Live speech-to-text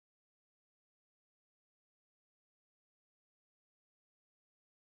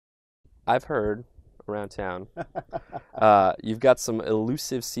I've heard around town, you've got some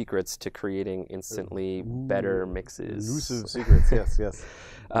elusive secrets to creating instantly better mixes. Elusive secrets, yes, yes.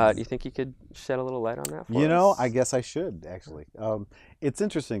 Do you think you could shed a little light on that for us? You know, I guess I should, actually. It's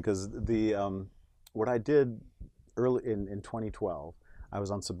interesting because what I did early in 2012, I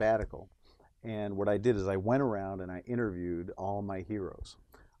was on sabbatical. And what I did is I went around and I interviewed all my heroes,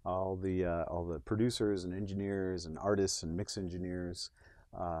 all the producers and engineers and artists and mix engineers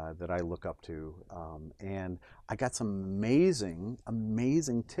that I look up to, and I got some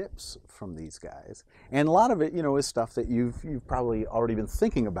amazing tips from these guys. And a lot of it, you know, is stuff that you've probably already been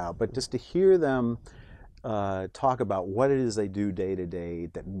thinking about, but just to hear them talk about what it is they do day to day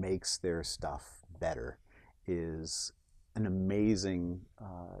that makes their stuff better is an amazing,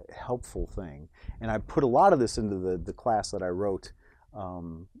 helpful thing. And I put a lot of this into the class that I wrote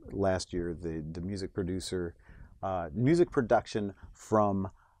last year, the music production from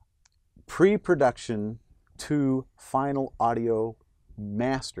pre-production to final audio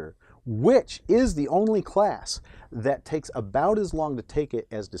master, which is the only class that takes about as long to take it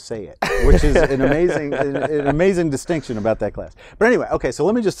as to say it, which is an amazing distinction about that class. But anyway, okay, so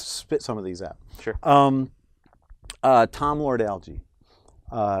let me just spit some of these out. Sure. Tom Lord-Alge,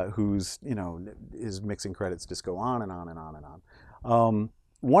 who's, you know, his mixing credits just go on and on and on and on.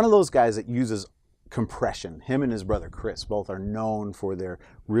 One of those guys that uses compression. Him and his brother Chris both are known for their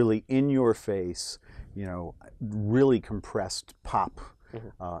really in-your-face, you know, really compressed pop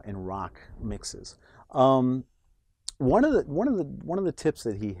and rock mixes. One of the tips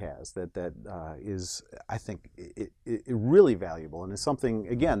that he has that is, I think, it really valuable, and it's something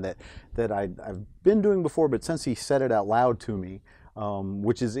again that I've been doing before, but since he said it out loud to me,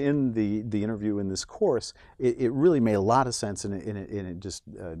 which is in the interview in this course, it really made a lot of sense, and it just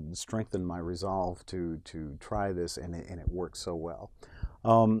strengthened my resolve to try this, and it works so well.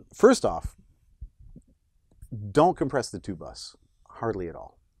 First off, don't compress the two bus, hardly at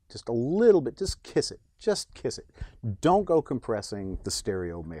all. Just a little bit, just kiss it. Just kiss it. Don't go compressing the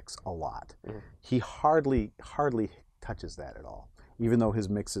stereo mix a lot. He hardly touches that at all, even though his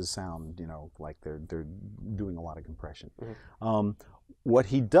mixes sound, you know, like they're doing a lot of compression. What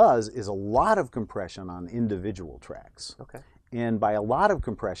he does is a lot of compression on individual tracks. Okay. And by a lot of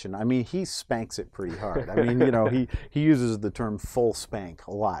compression, I mean he spanks it pretty hard. I mean, you know, he uses the term full spank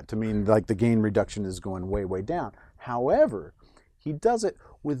a lot to mean like the gain reduction is going way down. However, he does it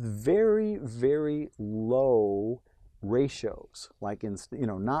with very low ratios, like in, you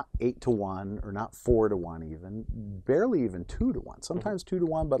know, not 8-to-1 or not 4-to-1 even, barely even 2-to-1. Sometimes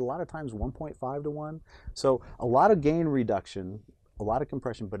 2-to-1, but a lot of times 1.5-to-1. So a lot of gain reduction, a lot of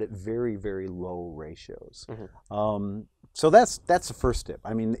compression, but at very low ratios. So that's the first tip.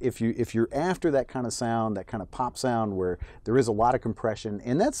 I mean, if you're after that kind of sound, that kind of pop sound where there is a lot of compression,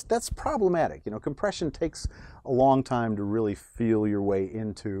 and that's problematic. You know, compression takes a long time to really feel your way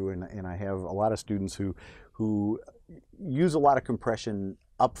into, and I have a lot of students who use a lot of compression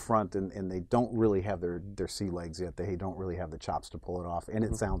up front, and they don't really have their sea legs yet. They don't really have the chops to pull it off, and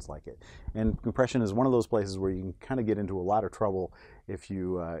it sounds like it. And compression is one of those places where you can kind of get into a lot of trouble if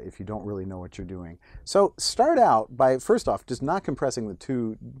you don't really know what you're doing. So start out by, first off, just not compressing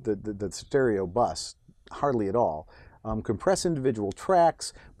the stereo bus hardly at all. Compress individual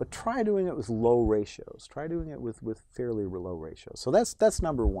tracks, but try doing it with low ratios. Try doing it with fairly low ratios. So that's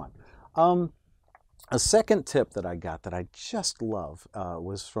number one. A second tip that I got that I just love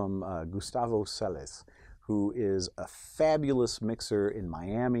was from Gustavo Celes, who is a fabulous mixer in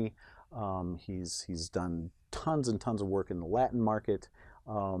Miami. He's done tons and tons of work in the Latin market,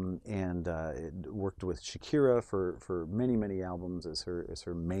 and worked with Shakira for many albums as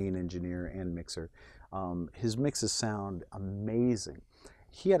her main engineer and mixer. His mixes sound amazing.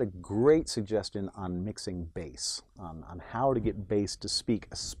 He had a great suggestion on mixing bass, on how to get bass to speak,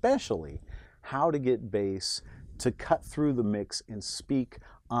 especially how to get bass to cut through the mix and speak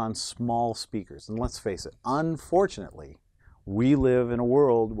on small speakers. And let's face it, unfortunately, we live in a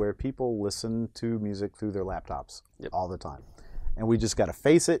world where people listen to music through their laptops all the time. And we just got to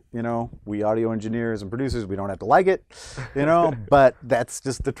face it, you know, we audio engineers and producers, we don't have to like it, you know, but that's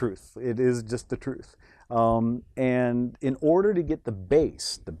just the truth. It is just the truth. And in order to get the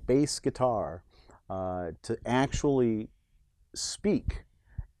bass guitar, to actually speak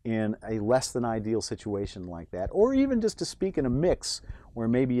in a less than ideal situation like that, or even just to speak in a mix where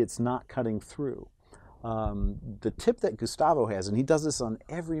maybe it's not cutting through. The tip that Gustavo has, and he does this on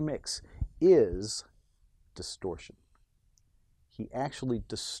every mix, is distortion. He actually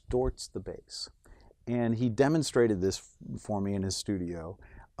distorts the bass. And he demonstrated this for me in his studio,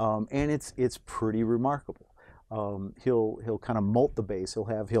 and it's pretty remarkable. he'll kind of mult the bass. He'll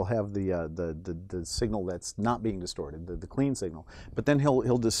have the signal that's not being distorted, the clean signal. But then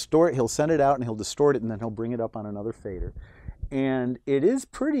he'll distort. He'll send it out and he'll distort it, and then he'll bring it up on another fader. And it is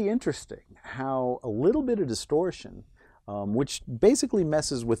pretty interesting how a little bit of distortion, which basically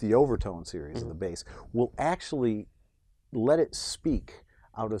messes with the overtone series of the bass, will actually let it speak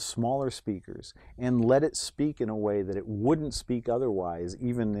out of smaller speakers and let it speak in a way that it wouldn't speak otherwise,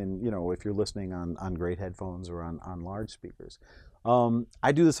 even in, if you're listening on great headphones or on large speakers.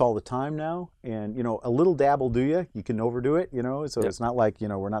 I do this all the time now, and a little dab will do you. You can overdo it, so It's not like,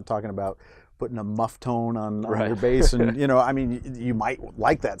 we're not talking about putting a muff tone on your bass, and I mean, you might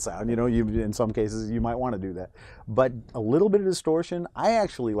like that sound, in some cases you might want to do that, but a little bit of distortion, I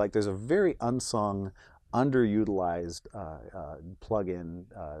actually like. There's a very unsung, underutilized plugin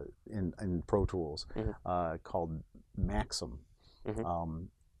in Pro Tools called Maxim.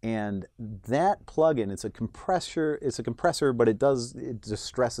 And that plugin, it's a compressor, but it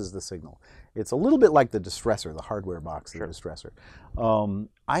distresses the signal. It's a little bit like the distressor, the hardware box, the distressor.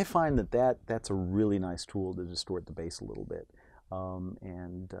 I find that's a really nice tool to distort the bass a little bit. A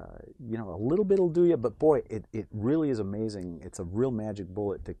little bit will do you, but boy, it really is amazing. It's a real magic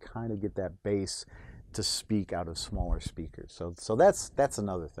bullet to kind of get that bass to speak out of smaller speakers. So that's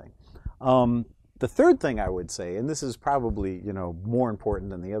another thing. The third thing I would say, and this is probably more important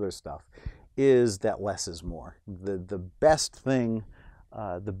than the other stuff, is that less is more. The best thing,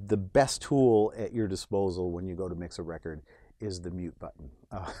 the best tool at your disposal when you go to mix a record is the mute button.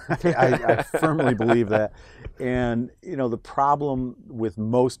 I firmly believe that. And the problem with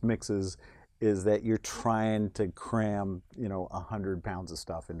most mixes is that you're trying to cram 100 pounds of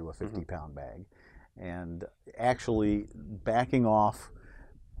stuff into a 50-pound bag, and actually backing off,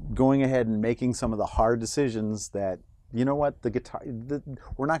 going ahead and making some of the hard decisions that, the guitar,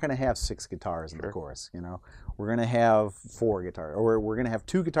 we're not going to have 6 guitars in the chorus, we're going to have 4 guitars, or we're going to have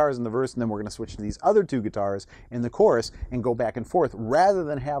 2 guitars in the verse, and then we're going to switch to these other 2 guitars in the chorus and go back and forth, rather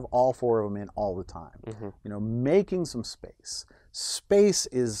than have all 4 of them in all the time. Making some space. Space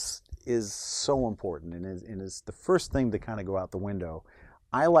is so important, and is the first thing to kind of go out the window.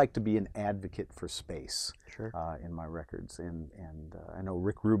 I like to be an advocate for space in my records, and I know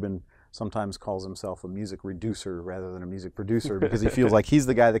Rick Rubin sometimes calls himself a music reducer rather than a music producer, because he feels like he's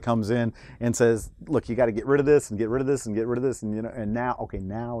the guy that comes in and says, look, you got to get rid of this and get rid of this and get rid of this, and and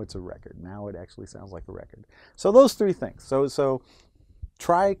now it's a record. Now it actually sounds like a record. So those 3 things. So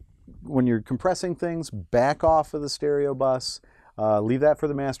try, when you're compressing things, back off of the stereo bus. Leave that for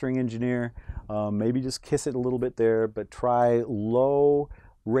the mastering engineer. Maybe just kiss it a little bit there, but try low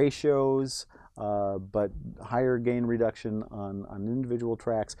ratios, but higher gain reduction on individual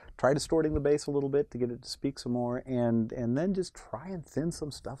tracks. Try distorting the bass a little bit to get it to speak some more, and then just try and thin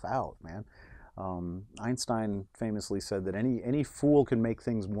some stuff out, man. Einstein famously said that any fool can make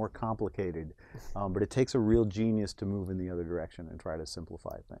things more complicated, but it takes a real genius to move in the other direction and try to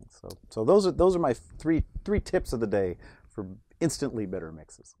simplify things. So those are my three tips of the day for instantly better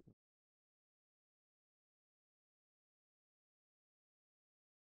mixes.